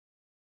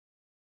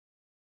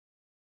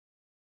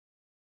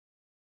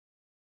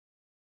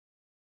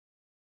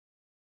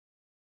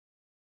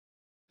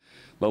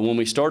But when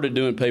we started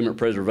doing pavement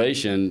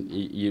preservation,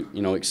 you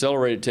know,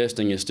 accelerated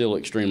testing is still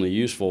extremely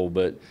useful,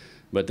 but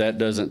that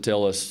doesn't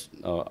tell us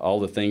all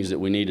the things that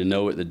we need to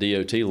know at the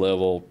DOT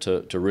level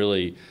to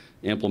really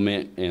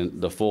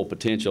implement the full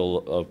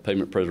potential of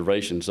pavement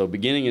preservation. So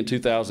beginning in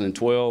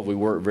 2012, we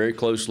worked very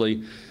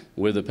closely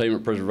with the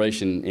pavement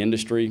preservation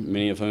industry,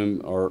 many of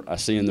whom I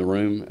see in the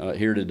room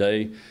here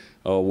today.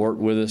 Worked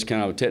with us,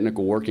 kind of a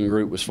technical working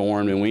group was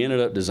formed, and we ended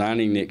up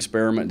designing the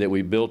experiment that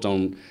we built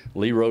on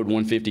Lee Road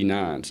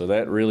 159. So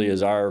that really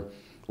is our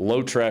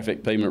low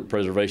traffic pavement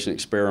preservation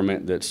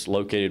experiment that's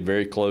located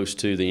very close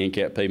to the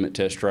NCAT pavement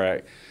test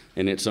track,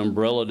 and it's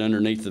umbrellaed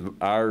underneath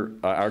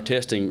our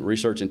testing,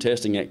 research and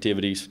testing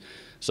activities.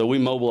 So we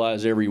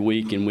mobilize every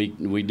week, and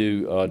we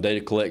do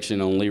data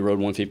collection on Lee Road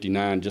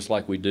 159 just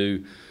like we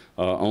do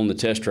on the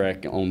test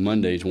track on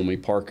Mondays when we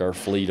park our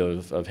fleet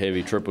of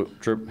heavy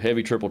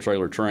triple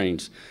trailer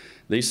trains.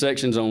 These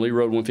sections on Lee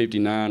Road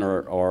 159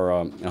 are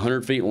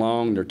 100 feet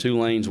long. They're 2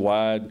 lanes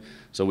wide.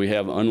 So we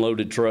have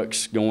unloaded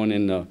trucks going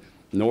in the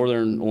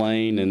northern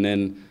lane, and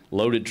then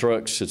loaded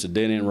trucks. It's a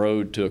dead-end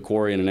road to a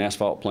quarry and an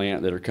asphalt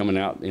plant that are coming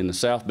out in the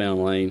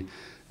southbound lane.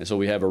 And so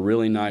we have a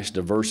really nice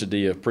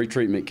diversity of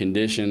pretreatment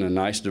condition, a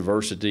nice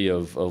diversity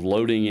of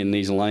loading in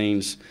these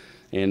lanes.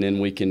 And then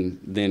we can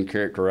then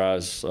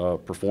characterize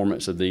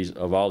performance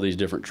of all these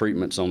different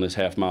treatments on this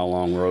half-mile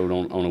long road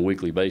on a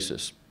weekly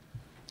basis.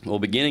 Well,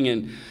 beginning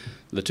in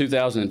the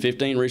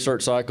 2015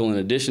 research cycle, in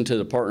addition to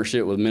the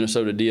partnership with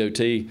Minnesota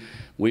DOT,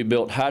 we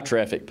built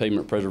high-traffic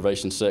pavement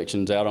preservation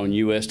sections out on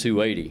US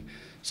 280.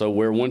 So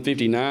where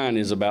 159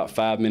 is about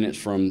 5 minutes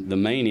from the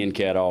main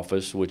NCAT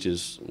office, which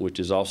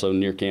is also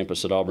near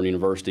campus at Auburn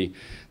University,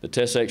 the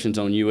test sections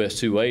on US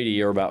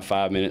 280 are about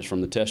 5 minutes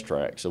from the test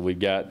track. So we've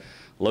got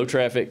low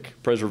traffic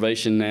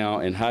preservation now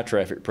and high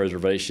traffic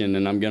preservation,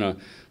 and I'm going to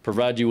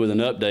provide you with an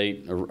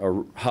update,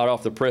 a hot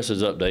off the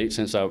presses update.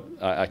 Since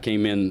I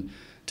came in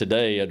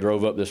today, I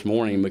drove up this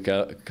morning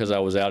because I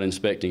was out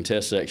inspecting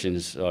test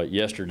sections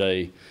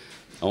yesterday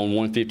on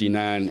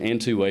 159 and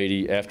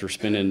 280 after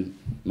spending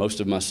most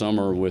of my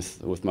summer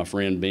with my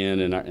friend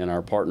Ben and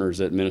our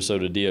partners at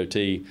Minnesota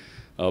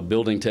DOT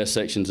building test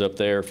sections up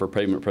there for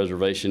pavement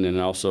preservation and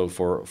also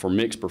for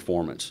mixed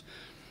performance.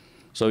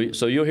 So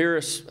you'll hear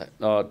us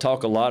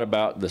talk a lot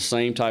about the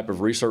same type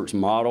of research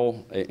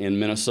model in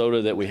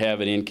Minnesota that we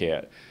have at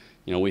NCAT.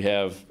 You know, we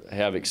have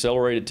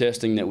accelerated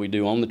testing that we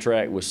do on the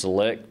track with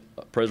select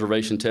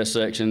preservation test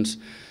sections,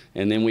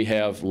 and then we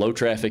have low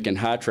traffic and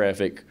high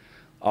traffic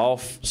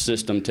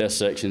off-system test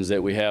sections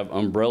that we have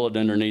umbrellaed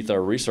underneath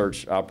our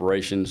research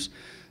operations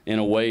in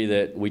a way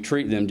that we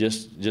treat them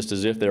just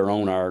as if they're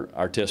on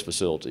our test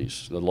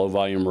facilities, the low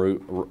volume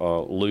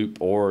loop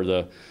or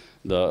the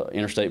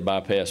interstate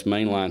bypass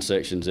mainline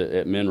sections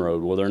at Min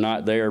Road. Well, they're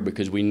not there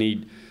because we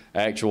need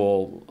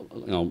actual,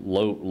 you know,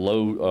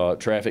 low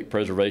traffic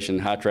preservation,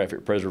 high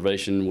traffic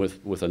preservation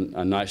with a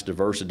nice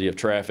diversity of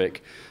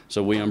traffic.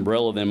 So we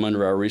umbrella them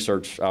under our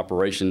research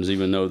operations,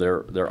 even though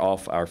they're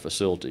off our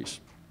facilities.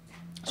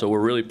 So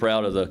we're really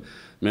proud of the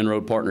Min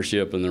Road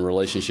partnership and the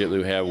relationship that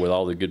we have with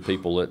all the good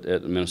people at the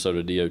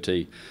Minnesota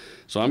DOT.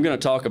 So I'm going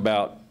to talk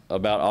about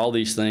all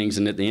these things,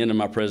 and at the end of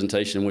my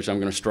presentation, which I'm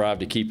going to strive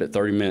to keep at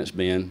 30 minutes,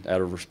 Ben,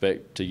 out of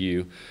respect to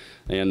you,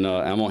 and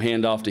I'm going to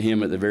hand off to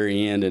him at the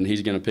very end, and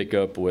he's going to pick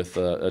up with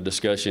a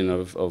discussion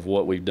of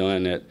what we've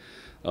done at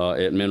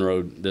Min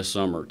Road this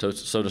summer.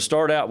 So to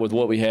start out with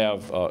what we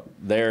have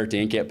there at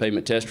the NCAT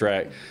pavement test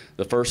track,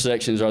 the first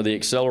sections are the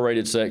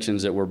accelerated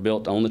sections that were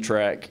built on the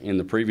track in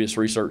the previous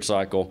research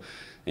cycle,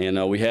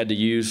 and we had to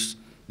use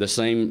the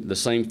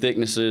same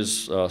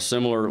thicknesses,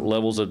 similar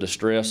levels of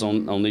distress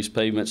on these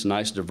pavements,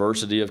 nice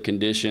diversity of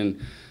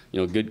condition,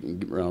 you know,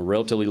 good,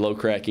 relatively low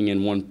cracking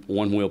in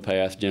one wheel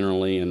path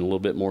generally, and a little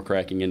bit more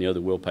cracking in the other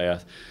wheel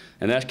path.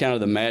 And that's kind of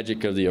the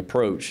magic of the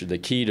approach. The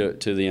key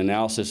to the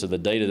analysis of the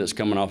data that's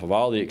coming off of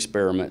all the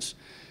experiments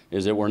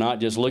is that we're not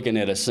just looking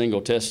at a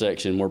single test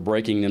section, we're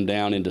breaking them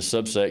down into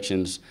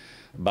subsections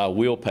by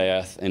wheel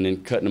path and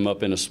then cutting them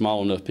up into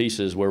small enough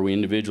pieces where we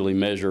individually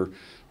measure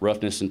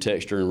roughness and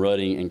texture and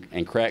rutting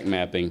and crack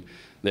mapping,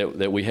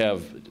 that we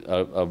have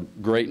a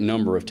great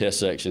number of test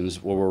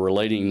sections where we're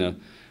relating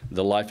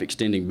the life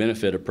extending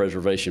benefit of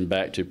preservation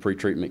back to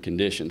pretreatment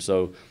conditions.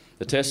 So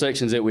the test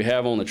sections that we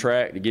have on the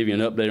track, to give you an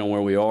update on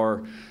where we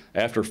are,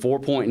 after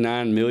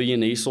 4.9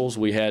 million easels,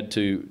 we had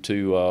to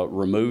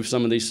remove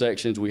some of these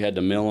sections. We had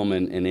to mill them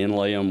and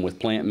inlay them with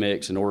plant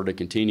mix in order to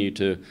continue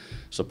to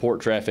support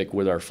traffic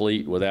with our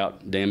fleet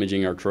without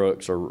damaging our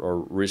trucks or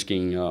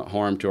risking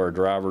harm to our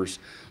drivers.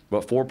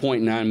 But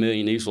 4.9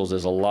 million easels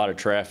is a lot of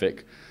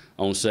traffic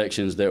on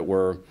sections that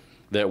were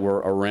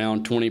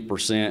around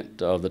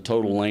 20% of the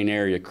total lane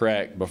area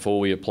cracked before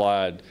we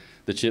applied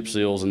the chip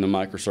seals and the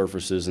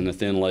microsurfaces and the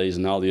thin lays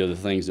and all the other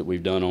things that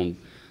we've done on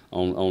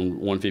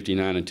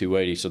 159 and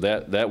 280. So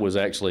that was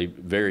actually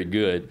very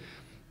good.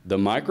 The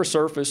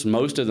microsurface,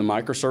 most of the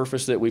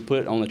microsurface that we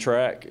put on the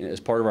track as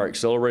part of our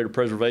accelerated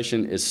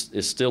preservation is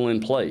still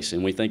in place,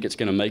 and we think it's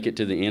going to make it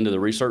to the end of the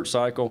research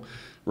cycle.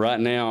 Right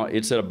now,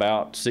 it's at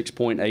about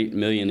 6.8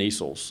 million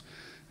easels.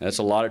 That's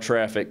a lot of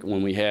traffic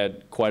when we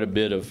had quite a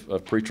bit of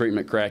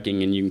pretreatment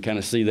cracking, and you can kind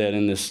of see that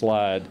in this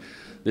slide.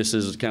 This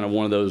is kind of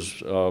one of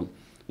those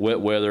wet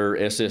weather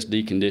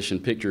SSD condition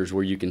pictures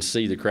where you can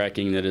see the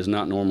cracking that is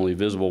not normally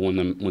visible when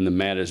the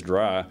mat is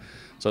dry.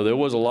 So there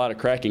was a lot of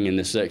cracking in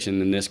this section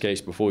in this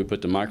case before we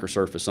put the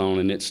microsurface on,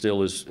 and it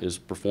still is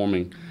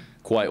performing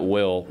quite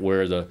well,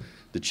 where the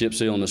chip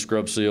seal and the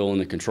scrub seal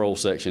and the control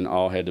section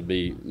all had to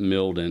be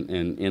milled and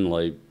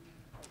inlaid.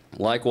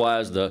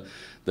 Likewise, the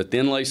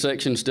thin lay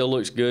section still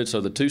looks good.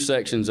 So the two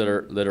sections that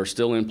are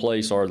still in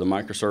place are the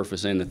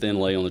microsurface and the thin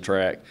lay on the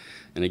track.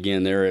 And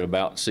again, they're at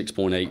about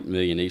 6.8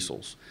 million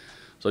easels.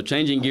 So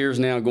changing gears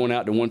now, going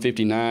out to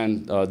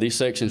 159, these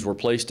sections were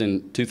placed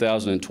in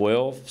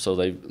 2012. So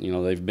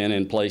they've been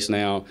in place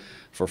now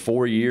for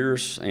 4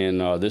 years,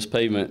 and this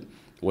pavement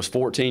was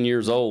 14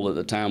 years old at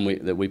the time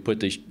that we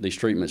put these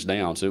treatments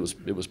down. So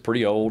it was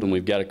pretty old, and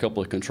we've got a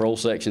couple of control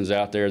sections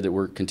out there that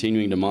we're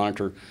continuing to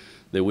monitor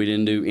that we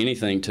didn't do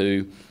anything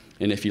to.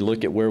 And if you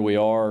look at where we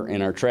are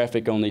in our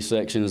traffic on these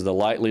sections, the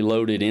lightly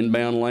loaded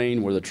inbound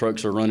lane where the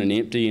trucks are running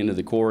empty into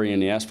the quarry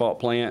and the asphalt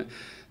plant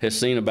has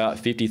seen about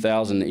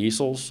 50,000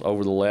 easels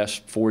over the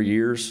last 4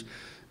 years.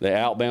 The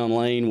outbound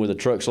lane where the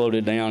trucks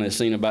loaded down has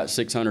seen about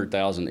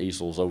 600,000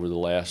 easels over the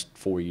last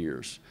 4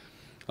 years.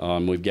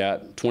 We've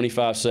got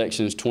 25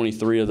 sections,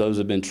 23 of those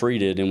have been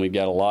treated, and we've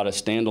got a lot of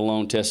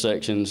standalone test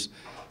sections,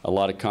 a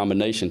lot of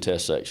combination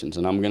test sections.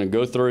 And I'm going to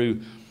go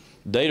through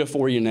data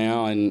for you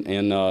now, and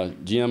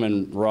Jim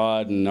and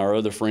Rod and our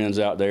other friends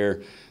out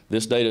there,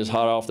 this data is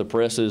hot off the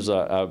presses.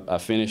 I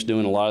finished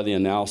doing a lot of the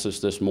analysis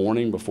this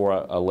morning before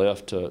I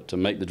left to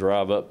make the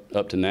drive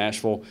up to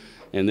Nashville,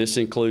 and this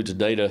includes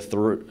data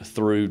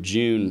through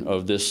June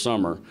of this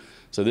summer.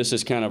 So this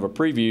is kind of a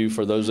preview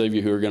for those of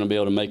you who are going to be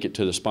able to make it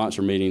to the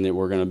sponsor meeting that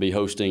we're going to be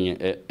hosting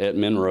at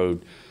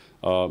Menroad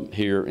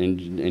here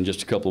in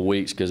just a couple of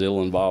weeks, because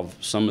it'll involve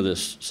some of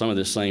this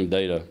same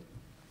data.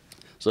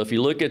 So if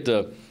you look at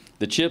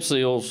the chip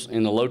seals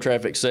in the low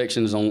traffic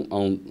sections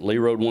on Lee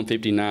Road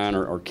 159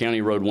 or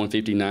County Road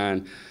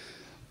 159,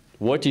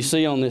 what you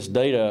see on this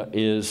data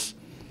is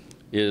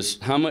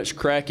how much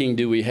cracking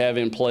do we have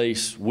in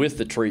place with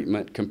the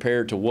treatment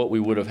compared to what we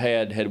would have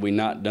had we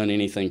not done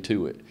anything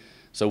to it.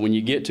 So when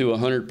you get to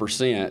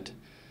 100%,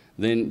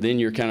 then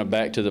you're kind of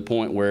back to the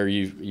point where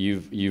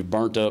you've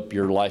burnt up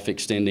your life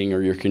extending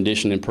or your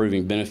condition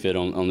improving benefit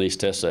on these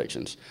test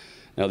sections.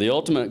 Now, the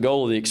ultimate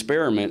goal of the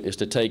experiment is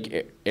to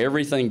take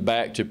everything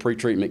back to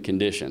pretreatment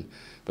condition,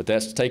 but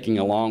that's taking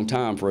a long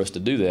time for us to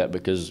do that,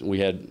 because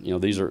we had,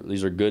 these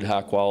are good,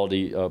 high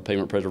quality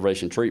pavement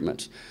preservation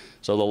treatments.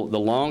 So the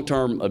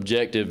long-term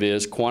objective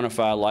is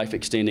quantify life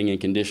extending and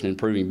condition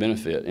improving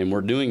benefit, and we're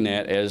doing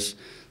that as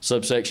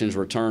subsections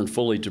return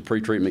fully to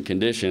pretreatment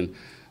condition.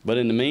 But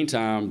in the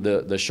meantime,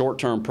 the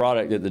short-term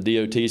product that the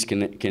DOTs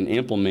can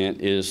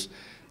implement is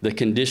the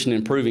condition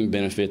improving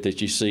benefit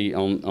that you see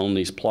on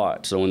these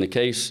plots. So in the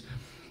case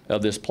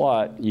of this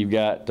plot, you've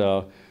got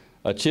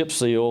a chip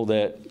seal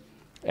that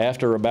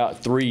after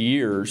about 3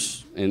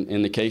 years,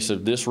 in the case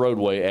of this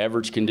roadway,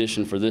 average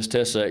condition for this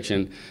test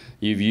section,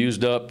 you've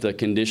used up the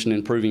condition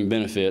improving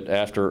benefit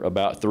after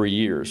about 3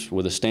 years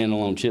with a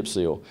standalone chip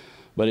seal.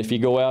 But if you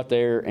go out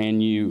there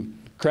and you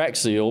crack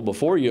seal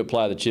before you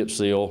apply the chip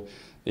seal,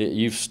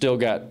 you've still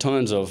got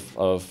tons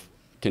of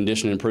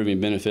condition improving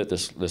benefit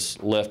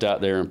that's left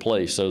out there in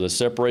place. So the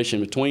separation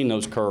between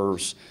those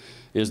curves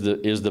is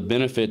the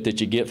benefit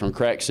that you get from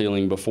crack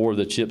sealing before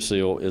the chip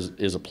seal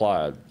is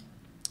applied.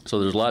 So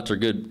there's lots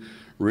of good,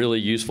 really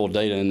useful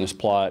data in this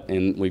plot,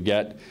 and we've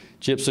got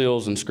chip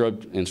seals and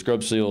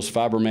scrub seals,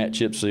 fiber mat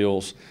chip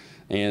seals,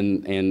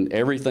 and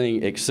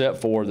everything except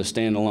for the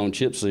standalone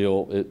chip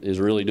seal is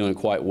really doing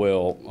quite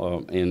well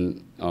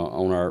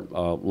on our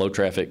low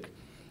traffic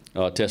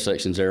test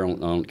sections there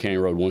on County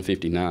Road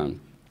 159.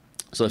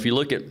 So if you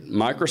look at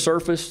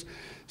microsurface,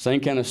 same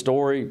kind of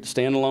story.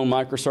 Standalone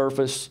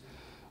microsurface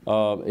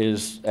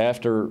is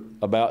after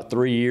about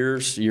 3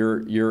 years,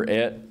 you're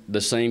at the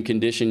same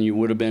condition you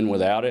would have been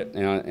without it.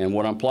 And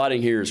what I'm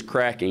plotting here is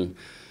cracking.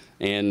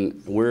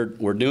 And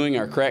we're doing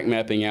our crack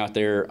mapping out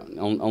there.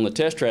 On the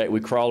test track,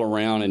 we crawl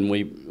around and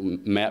we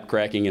map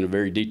cracking in a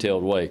very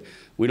detailed way.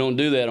 We don't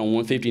do that on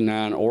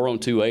 159 or on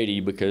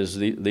 280 because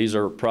these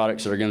are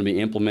products that are going to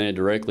be implemented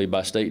directly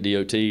by state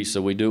DOTs,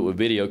 so we do it with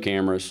video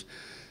cameras.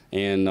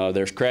 And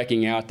there's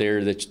cracking out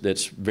there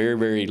that's very,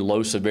 very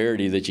low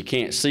severity that you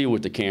can't see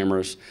with the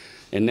cameras.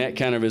 And that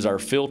kind of is our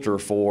filter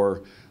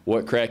for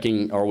what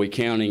cracking are we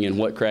counting and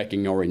what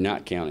cracking are we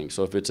not counting.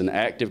 So if it's an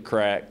active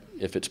crack,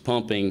 if it's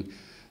pumping,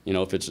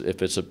 if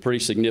it's a pretty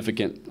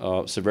significant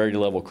severity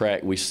level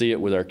crack, we see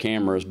it with our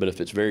cameras. But if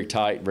it's very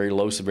tight, very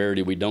low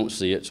severity, we don't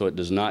see it, so it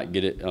does not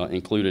get it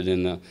included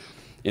in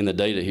the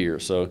data here.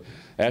 So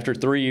after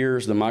 3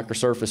 years, the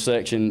microsurface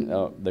section,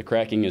 the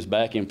cracking is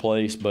back in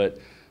place, but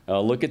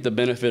look at the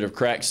benefit of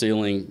crack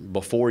sealing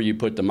before you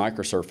put the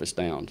microsurface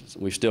down.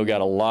 We've still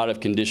got a lot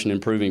of condition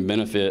improving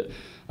benefit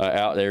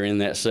out there in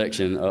that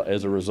section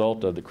as a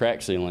result of the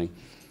crack sealing.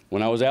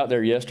 When I was out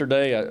there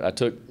yesterday, I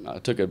took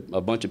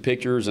a bunch of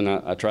pictures, and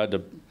I tried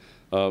to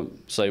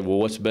say, well,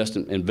 what's the best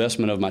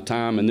investment of my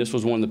time? And this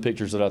was one of the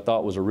pictures that I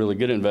thought was a really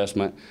good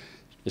investment.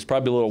 It's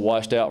probably a little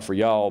washed out for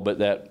y'all, but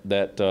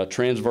that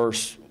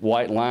transverse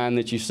white line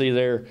that you see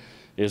there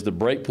is the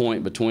break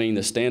point between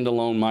the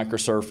standalone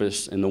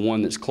microsurface and the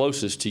one that's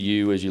closest to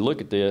you as you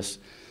look at this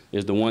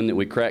is the one that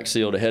we crack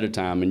sealed ahead of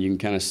time, and you can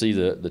kind of see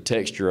the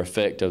texture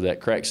effect of that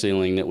crack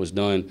sealing that was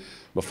done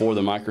before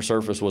the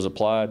microsurface was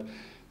applied.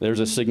 There's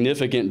a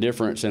significant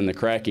difference in the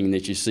cracking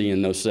that you see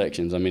in those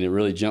sections. I mean, it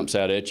really jumps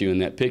out at you in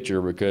that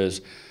picture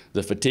because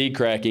the fatigue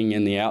cracking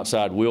in the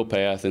outside wheel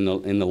path in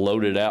the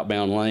loaded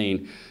outbound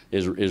lane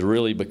is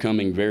really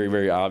becoming very,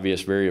 very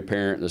obvious, very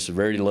apparent. The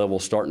severity level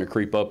is starting to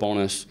creep up on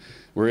us.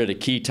 We're at a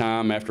key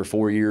time after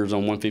 4 years on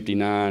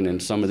 159,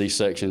 and some of these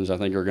sections I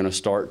think are going to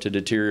start to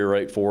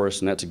deteriorate for us,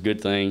 and that's a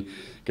good thing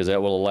because that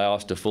will allow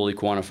us to fully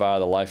quantify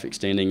the life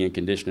extending and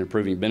condition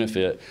improving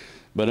benefit.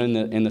 But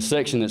in the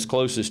section that's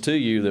closest to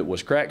you that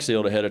was crack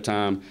sealed ahead of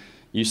time,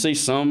 you see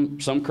some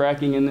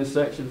cracking in this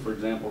section. For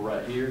example,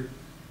 right here,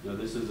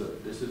 this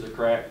is a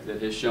crack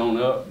that has shown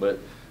up, but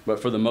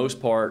for the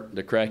most part,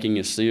 the cracking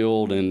is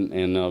sealed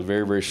and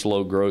very, very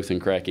slow growth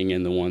and cracking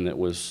in the one that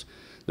was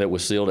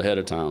sealed ahead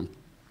of time.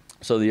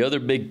 So the other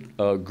big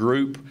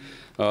group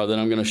that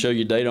I'm going to show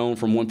you data on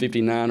from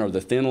 159 are the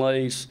thin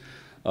lays.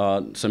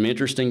 Some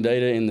interesting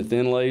data in the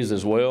thin lays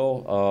as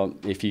well.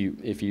 If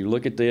you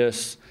look at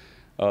this,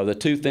 the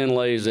two thin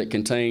lays that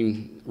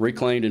contain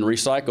reclaimed and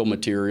recycled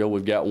material,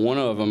 we've got one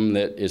of them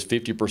that is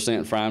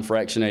 50% fine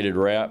fractionated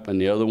wrap, and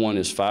the other one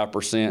is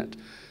 5%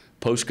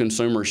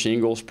 post-consumer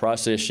shingles,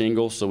 processed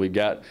shingles. So we've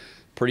got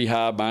pretty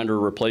high binder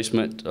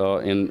replacement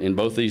in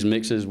both these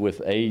mixes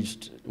with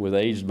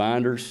aged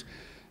binders.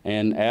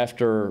 And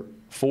after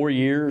 4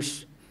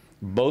 years,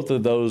 both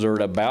of those are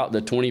at about the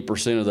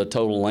 20% of the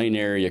total lane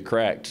area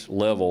cracked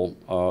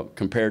level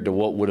compared to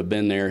what would have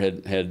been there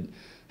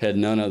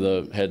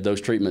had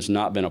those treatments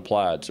not been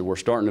applied. So we're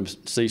starting to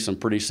see some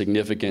pretty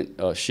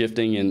significant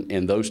shifting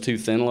in those two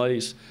thin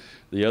lays.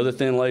 The other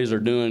thin lays are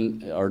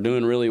doing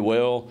really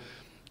well.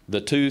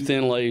 The two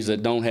thin lays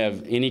that don't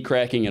have any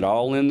cracking at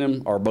all in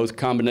them are both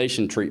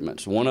combination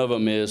treatments. One of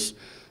them is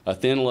a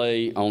thin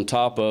lay on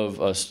top of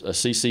a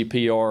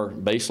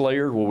CCPR base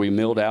layer where we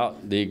milled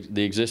out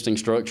the existing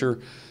structure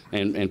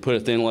and put a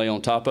thin lay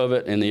on top of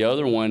it. And the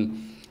other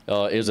one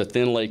is a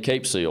thin lay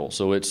cape seal.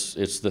 So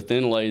it's the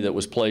thin lay that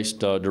was placed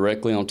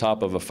directly on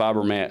top of a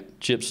fiber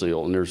mat chip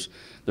seal. And there's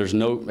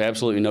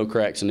absolutely no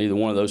cracks in either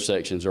one of those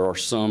sections. There are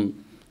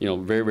some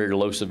very, very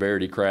low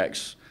severity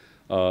cracks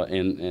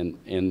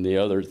in the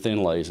other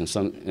thin lays,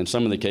 and in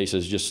some of the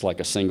cases just like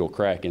a single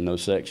crack in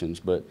those sections.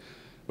 But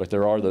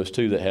there are those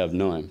two that have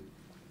none.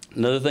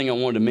 Another thing I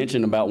wanted to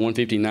mention about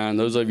 159,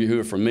 those of you who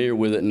are familiar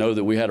with it know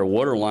that we had a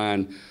water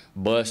line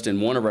bust in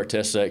one of our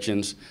test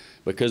sections.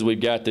 Because we've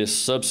got this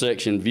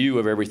subsection view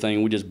of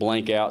everything, we just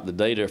blank out the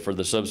data for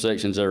the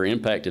subsections that are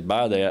impacted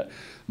by that.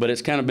 But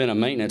it's kind of been a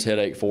maintenance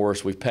headache for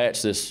us. We've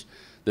patched this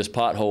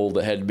pothole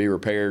that had to be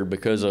repaired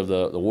because of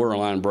the water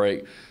line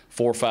break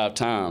 4 or 5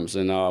 times.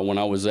 And when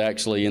I was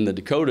actually in the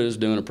Dakotas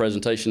doing a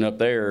presentation up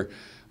there,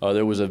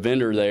 there was a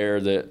vendor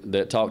there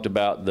that talked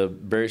about the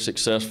very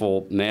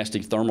successful nasty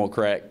thermal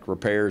crack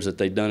repairs that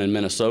they'd done in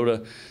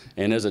Minnesota.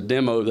 And as a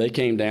demo, they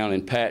came down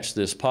and patched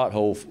this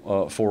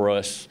pothole for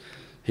us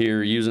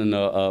here using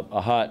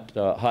a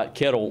hot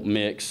kettle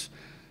mix.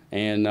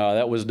 And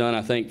that was done,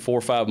 I think, 4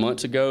 or 5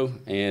 months ago.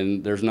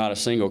 And there's not a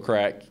single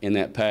crack in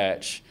that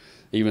patch,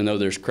 even though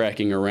there's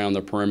cracking around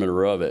the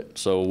perimeter of it.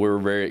 So we're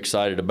very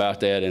excited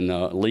about that. And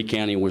Lee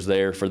County was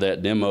there for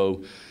that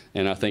demo.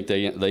 And I think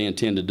they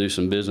intend to do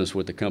some business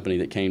with the company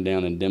that came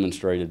down and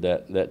demonstrated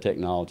that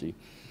technology.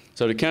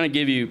 So to kind of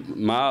give you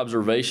my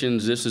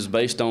observations, this is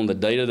based on the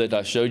data that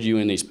I showed you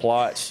in these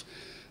plots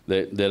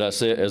that I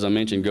said, as I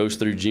mentioned, goes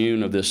through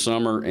June of this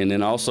summer, and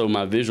then also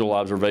my visual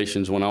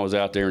observations when I was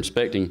out there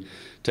inspecting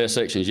test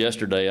sections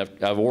yesterday.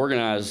 I've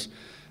organized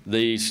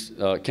these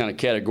kind of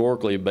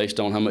categorically based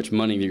on how much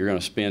money you're going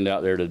to spend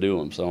out there to do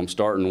them. So I'm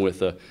starting with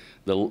the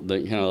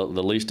kind of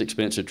the least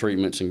expensive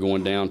treatments and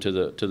going down to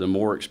the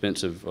more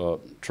expensive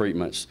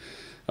treatments.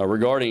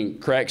 Regarding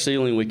crack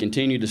sealing, we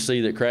continue to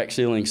see that crack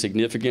sealing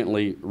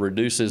significantly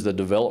reduces the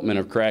development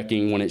of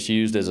cracking when it's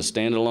used as a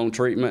standalone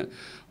treatment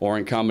or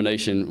in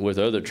combination with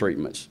other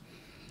treatments.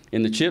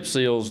 In the chip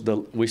seals,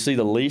 we see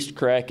the least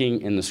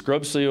cracking in the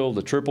scrub seal,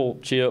 the triple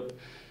chip,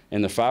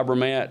 and the fiber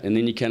mat, and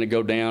then you kind of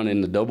go down in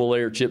the double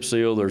layer chip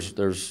seal.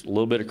 There's a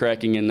little bit of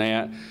cracking in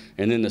that,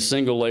 and then the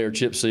single layer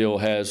chip seal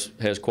has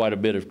quite a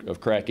bit of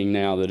cracking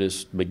now that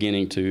is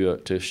beginning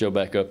to show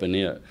back up in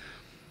it.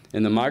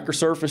 In the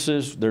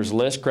microsurfaces, there's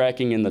less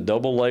cracking in the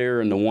double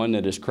layer and the one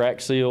that is crack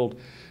sealed.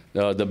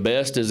 The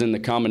best is in the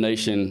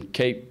combination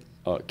cape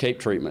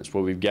treatments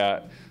where we've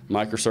got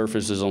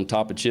microsurfaces on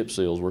top of chip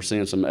seals. We're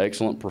seeing some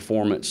excellent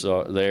performance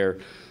there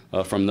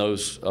from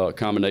those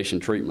combination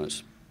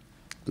treatments.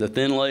 The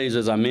thin lays,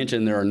 as I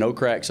mentioned, there are no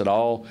cracks at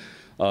all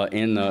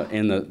in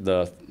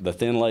the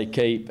thin lay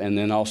cape, and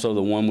then also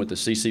the one with the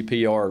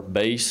CCPR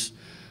base.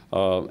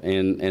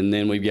 And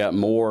then we've got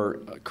more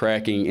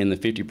cracking in the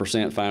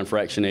 50% fine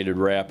fractionated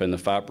wrap and the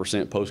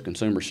 5%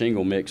 post-consumer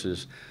shingle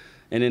mixes.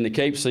 And in the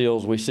cape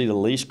seals, we see the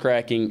least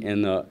cracking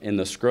in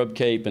the scrub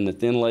cape and the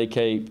thin lay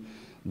cape,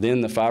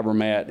 then the fiber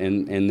mat,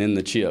 and then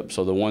the chip.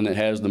 So the one that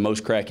has the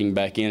most cracking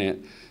back in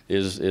it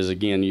is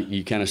again,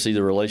 you kind of see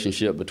the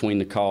relationship between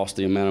the cost,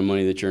 the amount of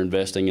money that you're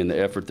investing, and the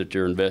effort that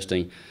you're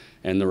investing,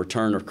 and the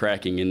return of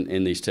cracking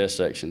in these test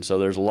sections. So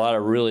there's a lot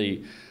of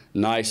really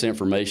nice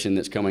information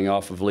that's coming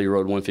off of Lee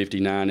Road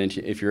 159. And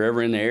if you're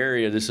ever in the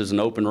area, this is an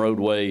open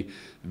roadway,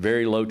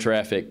 very low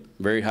traffic,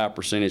 very high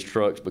percentage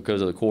trucks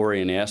because of the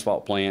quarry and the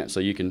asphalt plant.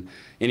 So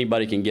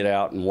anybody can get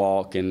out and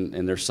walk,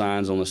 and there's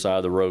signs on the side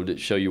of the road that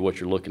show you what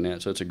you're looking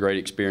at. So it's a great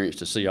experience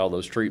to see all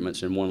those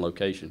treatments in one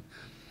location.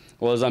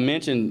 Well, as I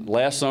mentioned,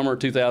 last summer,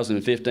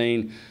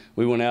 2015,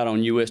 we went out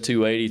on US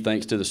 280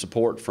 thanks to the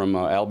support from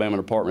Alabama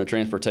Department of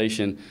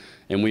Transportation,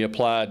 and we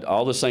applied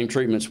all the same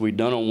treatments we'd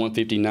done on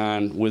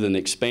 159 with an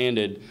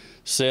expanded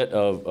set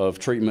of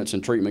treatments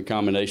and treatment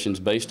combinations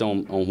based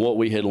on what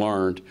we had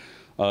learned.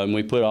 And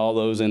we put all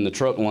those in the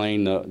truck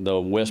lane, the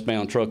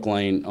westbound truck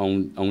lane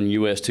on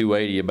US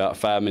 280, about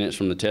 5 minutes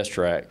from the test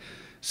track.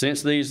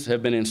 Since these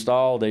have been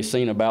installed, they've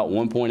seen about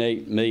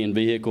 1.8 million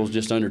vehicles,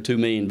 just under 2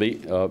 million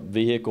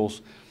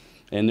vehicles,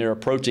 and they're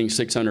approaching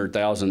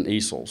 600,000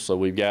 easels. So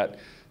we've got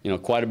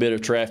quite a bit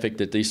of traffic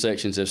that these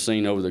sections have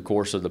seen over the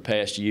course of the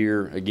past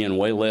year. Again,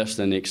 way less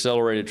than the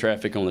accelerated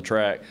traffic on the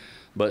track,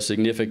 but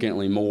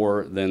significantly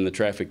more than the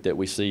traffic that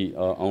we see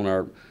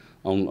on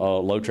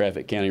low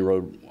traffic County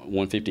Road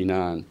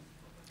 159.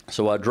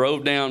 So I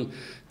drove down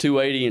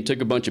 280 and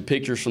took a bunch of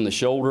pictures from the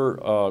shoulder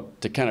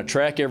to kind of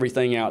track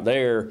everything out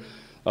there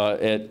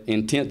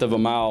in 1/10 of a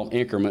mile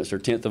increments, or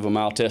 1/10 of a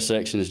mile test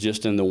sections,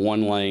 just in the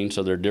one lane.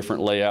 So they're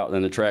different layout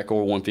than the track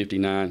or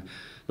 159.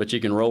 But you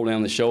can roll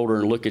down the shoulder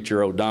and look at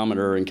your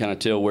odometer and kind of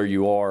tell where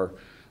you are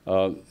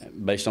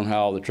based on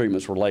how all the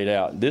treatments were laid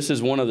out. This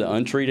is one of the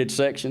untreated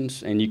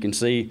sections, and you can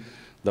see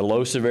the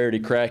low severity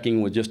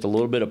cracking with just a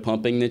little bit of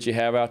pumping that you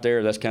have out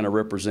there. That's kind of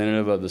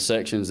representative of the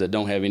sections that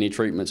don't have any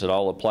treatments at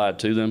all applied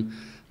to them.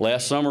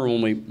 Last summer,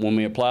 when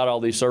we applied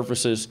all these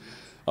surfaces,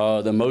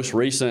 the most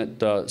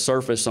recent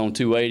surface on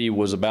 280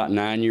 was about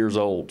 9 years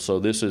old. So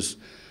this is,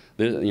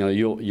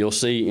 you'll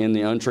see in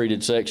the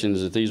untreated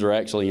sections that these are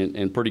actually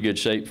in pretty good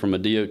shape from a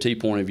DOT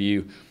point of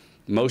view.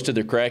 Most of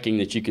the cracking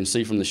that you can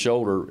see from the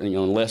shoulder,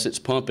 unless it's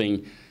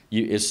pumping,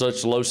 it's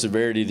such low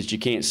severity that you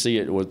can't see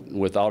it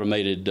with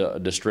automated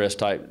distress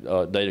type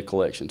data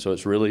collection. So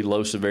it's really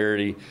low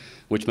severity,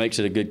 which makes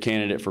it a good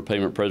candidate for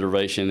pavement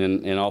preservation.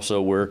 And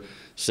also we're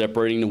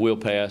separating the wheel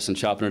pass and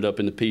chopping it up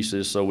into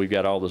pieces. So we've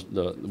got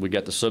we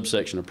got the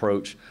subsection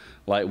approach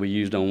like we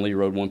used on Lee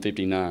Road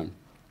 159.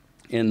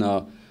 In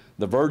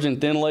the virgin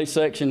thin lay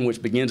section,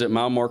 which begins at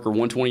mile marker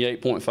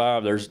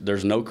 128.5,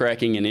 there's no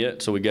cracking in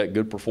it, so we got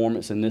good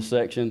performance in this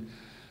section.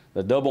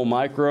 The double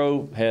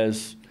micro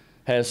has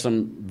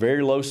some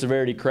very low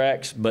severity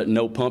cracks, but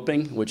no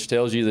pumping, which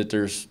tells you that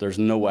there's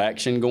no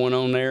action going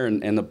on there.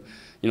 And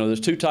there's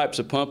two types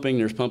of pumping.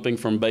 There's pumping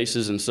from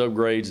bases and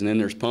subgrades, and then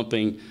there's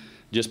pumping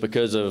just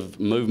because of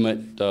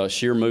movement,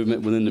 shear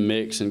movement within the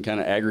mix and kind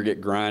of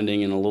aggregate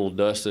grinding and a little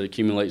dust that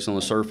accumulates on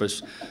the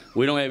surface.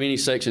 We don't have any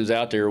sections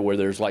out there where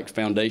there's like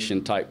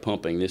foundation type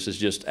pumping. This is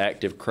just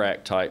active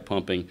crack type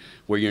pumping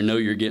where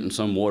you're getting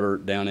some water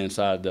down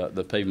inside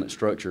the pavement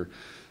structure.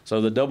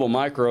 So the double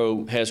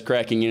micro has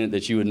cracking in it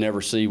that you would never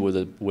see with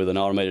an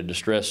automated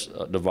distress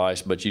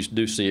device, but you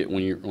do see it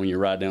when you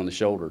ride down the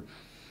shoulder.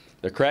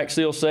 The crack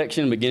seal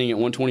section beginning at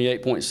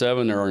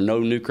 128.7, there are no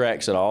new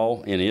cracks at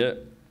all in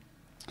it.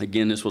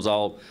 Again, this was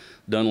all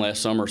done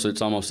last summer, so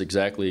it's almost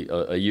exactly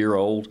a year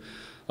old.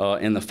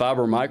 In the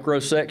fiber micro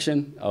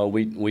section,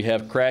 we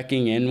have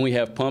cracking and we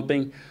have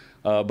pumping,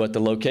 but the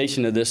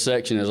location of this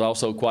section is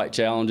also quite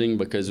challenging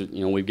because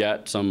we've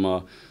got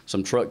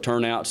some truck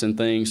turnouts and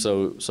things,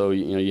 so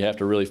you have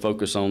to really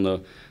focus on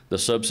the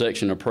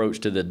subsection approach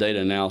to the data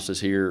analysis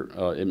here.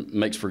 It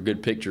makes for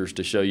good pictures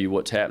to show you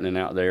what's happening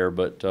out there,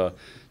 but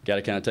got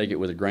to kind of take it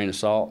with a grain of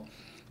salt.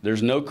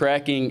 There's no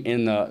cracking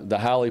in the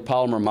highly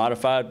polymer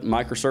modified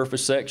microsurface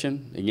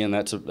section. Again,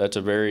 that's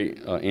a very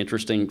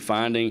interesting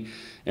finding,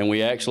 and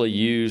we actually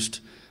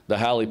used the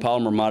highly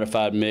polymer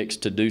modified mix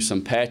to do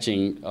some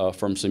patching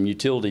from some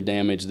utility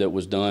damage that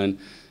was done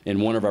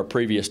in one of our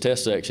previous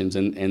test sections,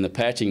 and the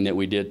patching that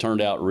we did turned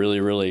out really,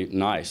 really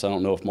nice. I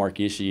don't know if Mark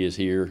Ishii is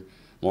here.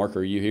 Mark,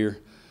 are you here?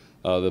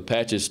 The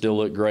patches still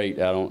look great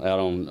out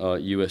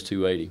on US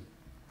 280.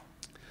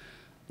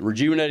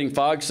 Rejuvenating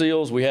fog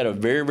seals, we had a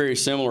very, very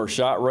similar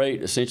shot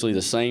rate, essentially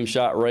the same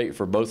shot rate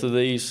for both of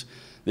these.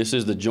 This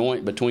is the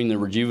joint between the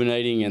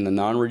rejuvenating and the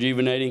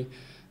non-rejuvenating,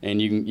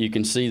 and you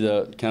can see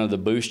the kind of the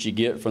boost you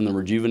get from the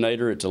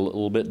rejuvenator. It's a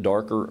little bit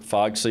darker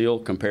fog seal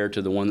compared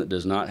to the one that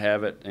does not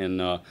have it,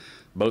 and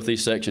both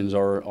these sections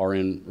are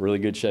in really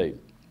good shape,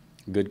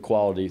 good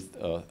quality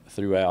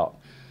throughout.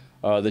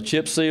 The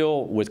chip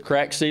seal with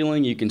crack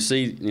sealing, you can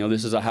see,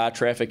 this is a high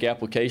traffic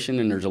application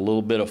and there's a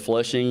little bit of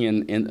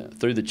flushing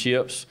through the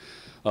chips.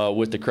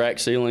 with the crack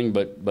sealing,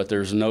 but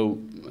there's no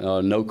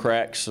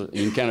cracks. You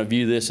can kind of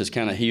view this as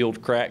kind of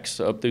healed cracks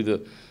up through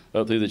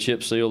the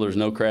chip seal. There's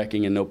no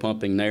cracking and no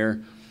pumping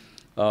there.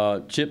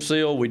 Chip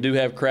seal, we do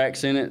have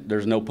cracks in it.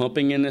 There's no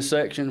pumping in this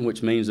section,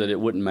 which means that it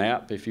wouldn't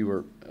map if you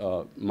were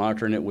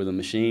monitoring it with a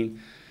machine.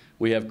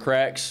 We have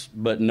cracks,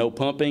 but no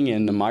pumping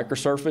in the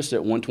microsurface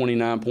at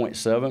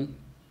 129.7.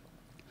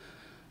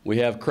 We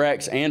have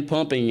cracks and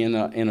pumping in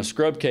a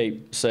scrub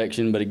cape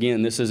section, but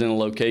again, this is in a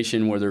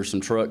location where there's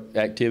some truck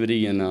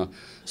activity and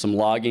some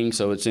logging,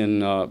 so it's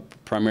in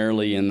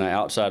primarily in the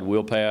outside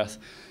wheel path.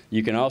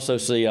 You can also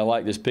see, I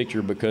like this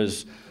picture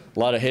because a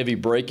lot of heavy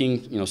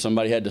braking. You know,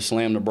 somebody had to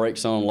slam the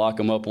brakes on, lock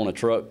them up on a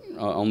truck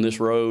on this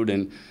road,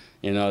 and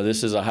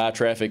this is a high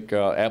traffic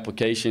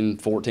application,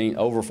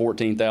 over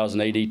 14,000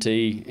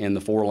 ADT in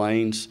the 4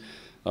 lanes.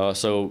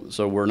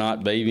 So we're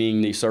not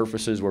babying these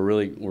surfaces. We're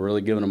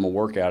really giving them a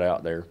workout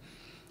out there.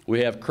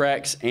 We have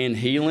cracks and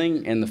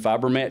healing in the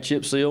Pavement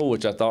chip seal,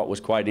 which I thought was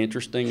quite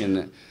interesting. In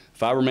the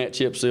Pavement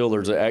chip seal,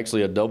 there's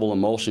actually a double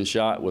emulsion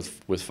shot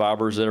with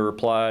fibers that are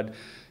applied,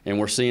 and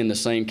we're seeing the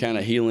same kind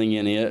of healing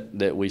in it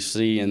that we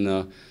see in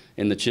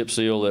the chip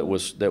seal that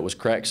was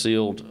crack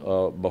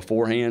sealed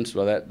beforehand.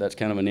 So that's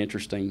kind of an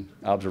interesting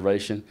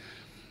observation.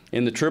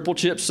 In the triple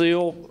chip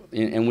seal,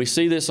 and we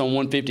see this on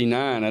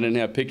 159, I didn't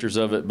have pictures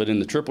of it, but in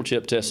the triple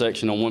chip test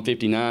section on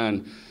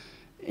 159,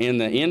 in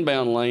the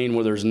inbound lane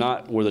where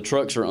the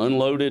trucks are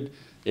unloaded,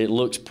 it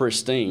looks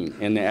pristine.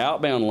 In the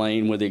outbound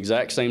lane with the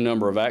exact same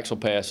number of axle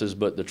passes,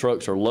 but the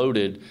trucks are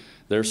loaded,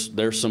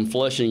 there's some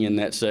flushing in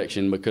that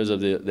section because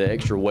of the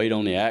extra weight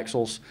on the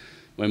axles.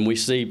 When we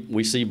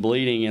see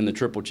bleeding in the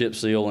triple chip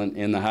seal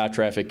in the high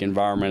traffic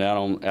environment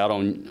out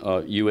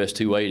on US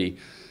 280.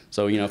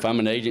 So, you know, if I'm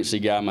an agency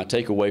guy, my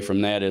takeaway from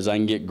that is I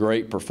can get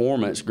great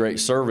performance, great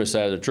service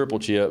out of the triple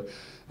chip.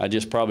 I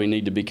just probably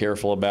need to be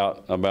careful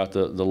about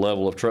the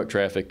level of truck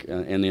traffic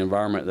and the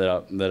environment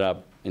that I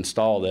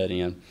install that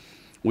in.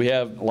 We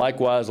have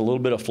likewise a little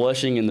bit of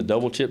flushing in the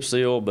double chip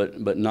seal,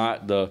 but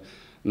not the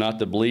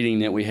bleeding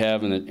that we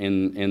have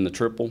in the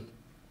triple.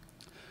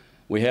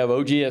 We have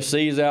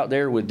OGFCs out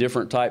there with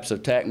different types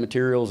of tack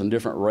materials and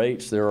different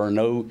rates. There are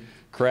no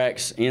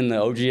cracks in the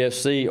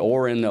OGFC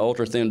or in the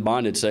ultra-thin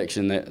bonded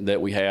section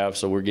that we have,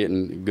 so we're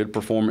getting good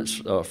performance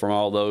from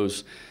all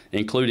those,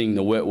 including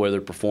the wet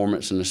weather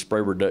performance and the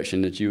spray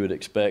reduction that you would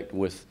expect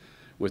with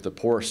the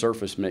porous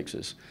surface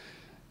mixes.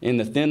 In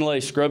the thin lay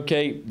scrub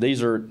cape,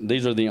 these are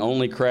the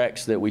only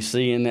cracks that we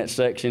see in that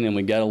section, and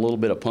we got a little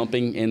bit of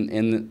pumping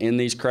in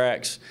these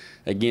cracks.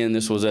 Again,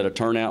 this was at a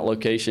turnout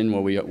location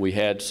where we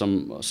had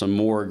some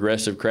more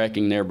aggressive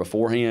cracking there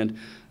beforehand.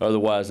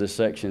 Otherwise, this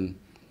section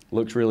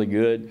looks really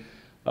good.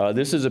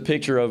 This is a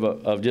picture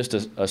of just a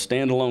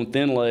standalone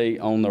thin lay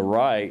on the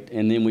right,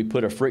 and then we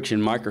put a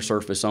friction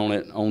microsurface on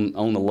it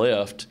on the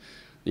left.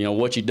 You know,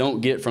 what you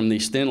don't get from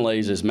these thin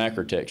lays is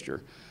macro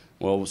texture.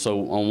 Well,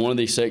 so on one of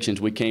these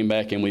sections, we came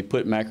back and we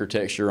put macro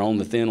texture on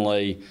the thin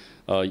lay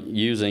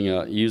using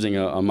a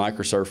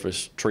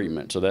microsurface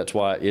treatment. So that's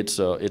why it's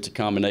a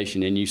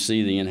combination, and you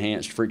see the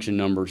enhanced friction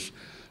numbers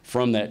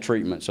from that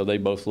treatment. So they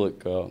both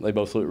look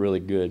really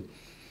good.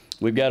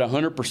 We've got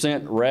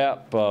 100%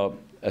 wrap,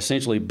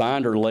 essentially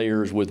binder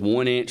layers with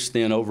 1-inch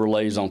thin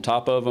overlays on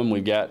top of them.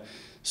 We've got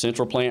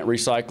central plant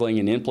recycling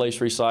and in-place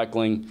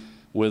recycling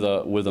with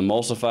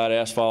emulsified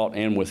asphalt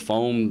and with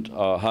foamed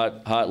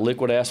hot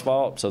liquid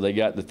asphalt. So they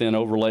got the thin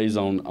overlays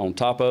on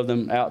top of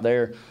them out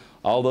there.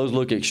 All those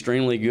look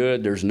extremely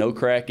good. There's no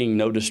cracking,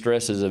 no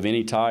distresses of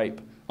any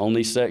type on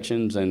these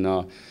sections, and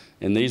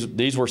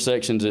these were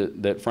sections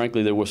that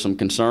frankly there was some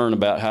concern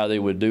about how they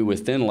would do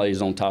with thin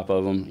lays on top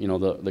of them. You know,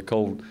 the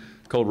cold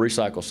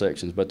recycle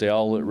sections, but they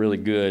all look really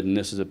good. And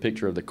this is a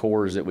picture of the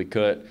cores that we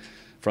cut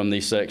from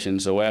these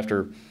sections. So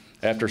after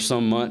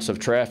some months of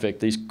traffic,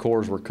 these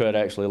cores were cut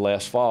actually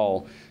last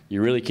fall.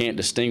 You really can't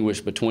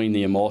distinguish between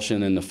the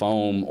emulsion and the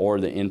foam or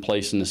the in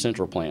place in the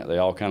central plant. They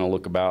all kind of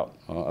look about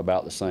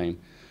the same.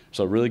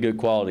 So really good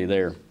quality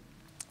there.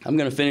 I'm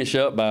going to finish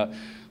up by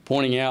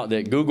pointing out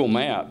that Google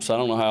Maps, I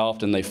don't know how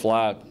often they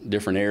fly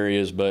different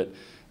areas, but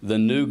the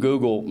new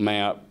Google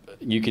map,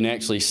 you can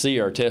actually see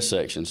our test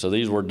sections. So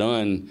these were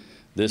done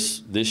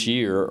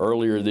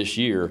earlier this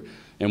year.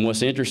 And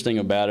what's interesting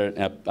about it,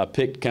 I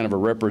picked kind of a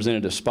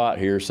representative spot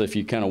here, so if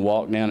you kind of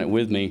walk down it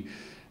with me,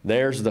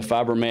 there's the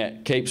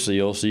Pavement cape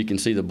seal, so you can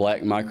see the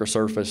black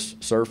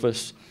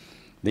microsurface.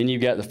 Then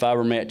you've got the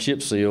Pavement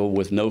chip seal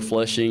with no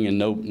flushing and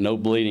no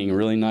bleeding, a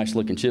really nice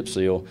looking chip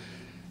seal.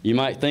 You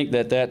might think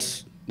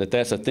that's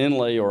a thin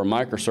lay or a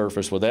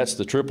microsurface. Well, that's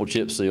the triple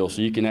chip seal,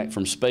 so you can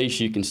from space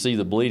you can see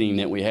the bleeding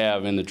that we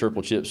have in the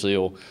triple chip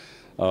seal,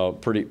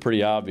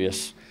 pretty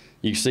obvious.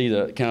 You see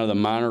the kind of the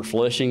minor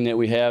flushing that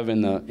we have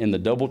in the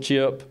double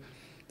chip.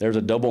 There's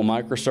a double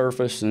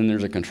microsurface, and then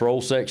there's a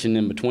control section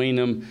in between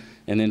them,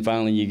 and then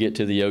finally you get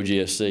to the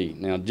OGSC.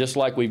 Now, just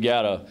like we've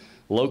got a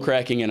low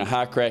cracking and a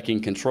high cracking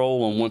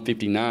control on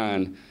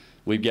 159,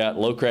 we've got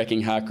low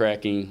cracking, high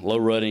cracking, low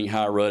rutting,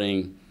 high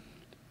rutting,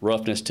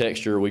 roughness,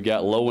 texture. We've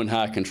got low and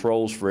high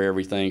controls for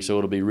everything, so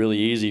it'll be really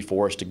easy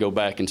for us to go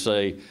back and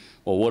say,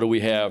 well, what do we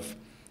have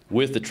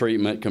with the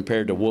treatment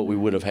compared to what we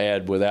would have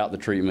had without the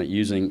treatment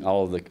using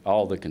all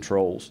the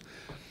controls.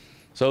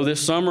 So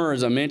this summer,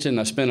 as I mentioned,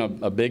 I spent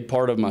a big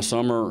part of my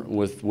summer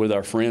with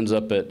our friends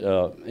up at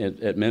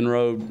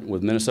Menroe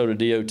with Minnesota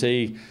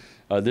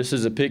DOT. This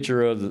is a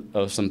picture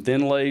of some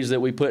thin lays that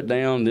we put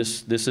down.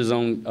 This is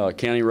on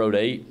County Road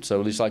 8,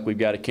 so it looks like we've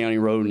got a county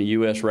road and a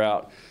U.S.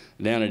 route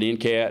down at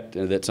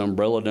NCAT that's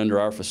umbrellaed under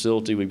our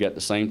facility. We've got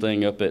the same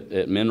thing up at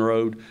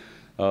Menroe.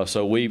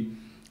 So we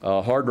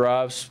hard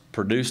drives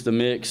produced the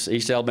mix.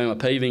 East Alabama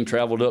Paving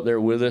traveled up there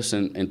with us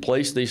and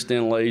placed these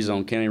thin lays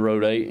on County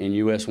Road 8 and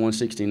US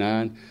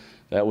 169.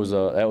 That was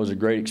a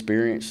great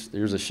experience.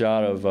 Here's a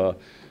shot of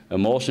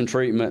emulsion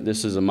treatment.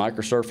 This is a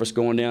microsurface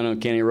going down on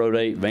County Road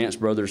 8. Vance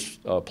Brothers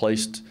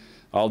placed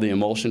all the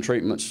emulsion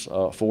treatments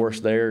for us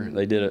there.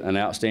 They did an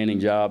outstanding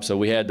job. So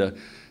we had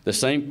the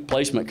same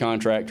placement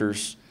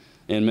contractors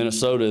in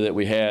Minnesota that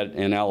we had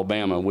in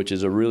Alabama, which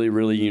is a really,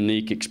 really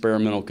unique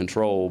experimental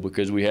control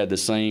because we had the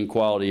same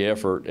quality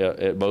effort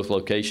at both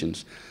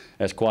locations.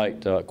 That's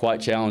quite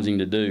challenging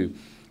to do.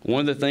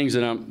 One of the things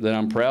that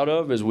I'm proud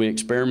of is we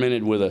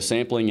experimented with a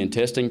sampling and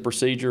testing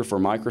procedure for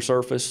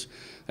microsurface.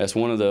 That's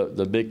one of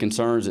the big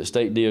concerns that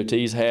state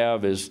DOTs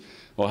have is,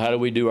 well, how do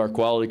we do our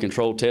quality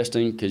control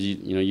testing? Because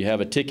you have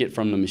a ticket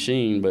from the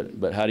machine,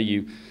 but how do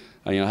you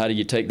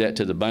take that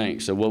to the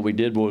bank? So what we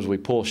did was we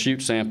pulled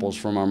chute samples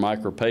from our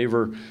micro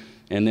paver,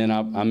 and then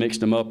I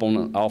mixed them up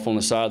off on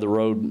the side of the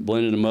road,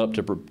 blended them up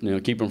to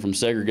keep them from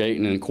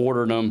segregating, and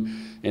quartered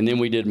them. And then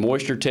we did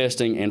moisture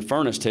testing and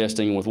furnace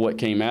testing with what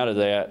came out of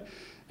that.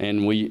 And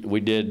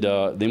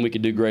then we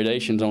could do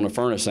gradations on the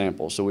furnace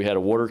samples. So we had a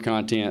water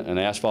content, an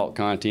asphalt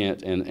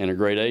content, and a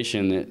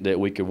gradation that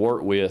we could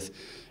work with.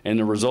 And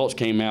the results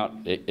came out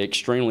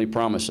extremely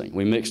promising.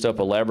 We mixed up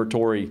a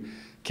laboratory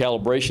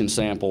calibration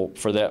sample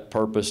for that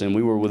purpose, and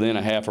we were within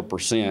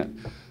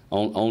 0.5%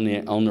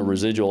 on the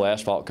residual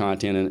asphalt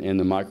content in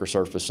the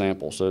microsurface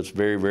sample. So it's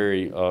very,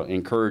 very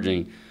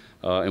encouraging.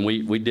 And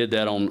we did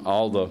that on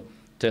all the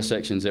test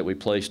sections that we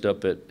placed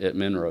up at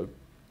Menroe.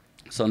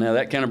 So now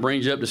that kind of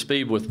brings you up to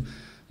speed with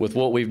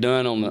what we've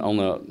done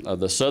on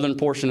the southern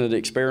portion of the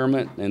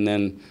experiment, and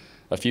then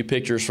a few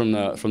pictures from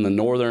the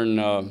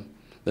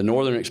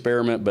northern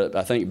experiment. But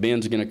I think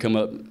Ben's going to come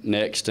up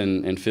next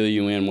and fill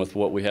you in with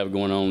what we have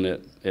going on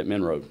at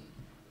Menroe.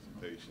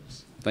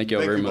 Thank you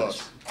all very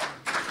much.